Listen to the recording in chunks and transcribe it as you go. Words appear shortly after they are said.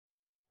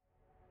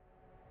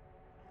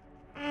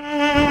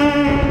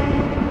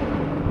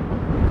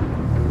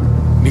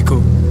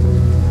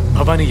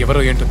అంబానీ ఎవరో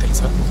ఏంటో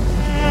తెలుసా?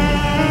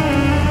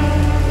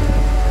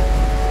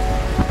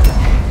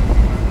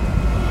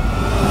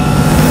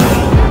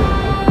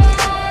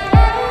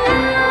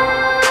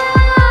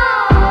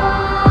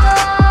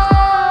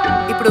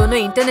 ఇప్పుడు ఉన్న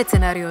ఇంటర్నెట్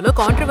సినారియోలో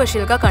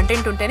కాంట్రవర్షియల్ గా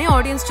కంటెంట్ ఉంటేనే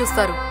ఆడియన్స్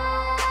చూస్తారు.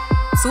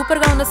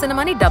 సూపర్ గా ఉన్న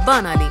సినిమాని డబ్బా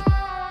అనాలి,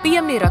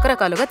 పిఎం ని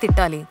రకరకాలుగా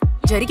తిట్టాలి,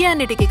 జరిగే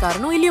అన్నిటికీ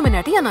కారణం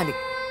ఇల్యూమినాటీ అనాలి.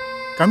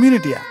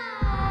 కమ్యూనిటీయా?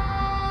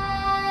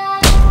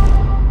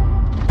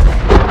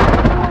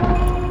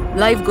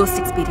 Live ghost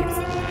experience.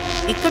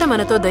 ఇక్కడ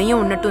మనతో దయ్యం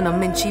ఉన్నట్టు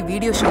నమ్మించి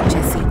వీడియో షూట్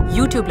చేసి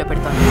యూట్యూబ్ లో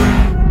పెడతాను.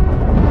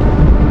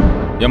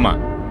 ఏమ్మా,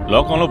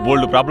 లోకంలో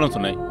బోల్డ్ ప్రాబ్లమ్స్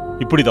ఉన్నాయి,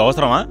 ఇప్పుడు ఇది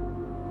అవసరమా?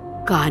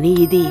 కానీ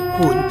ఇది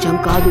కొంచెం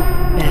కాదు,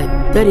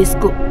 పెద్ద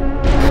రిస్క్.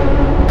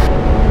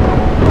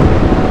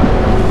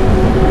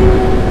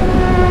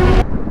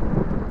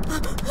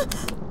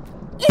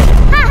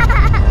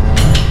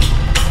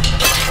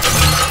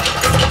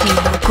 ఈ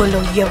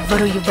లోకంలో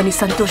ఎవ్వరూ ఇవ్వని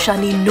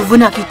సంతోషాన్ని నువ్వు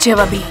నాకు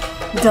ఇచ్చేవబి.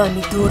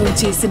 దాన్ని దూరం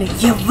చేసిన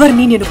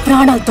ఎవ్వరిని నేను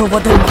ప్రాణాలతో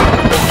వదలను.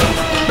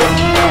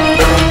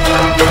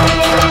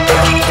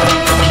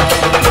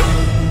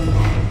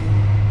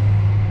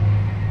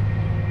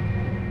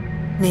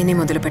 నేనే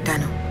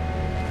మొదలుపెట్టాను,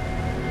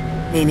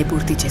 నేనే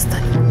పూర్తి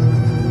చేస్తాను.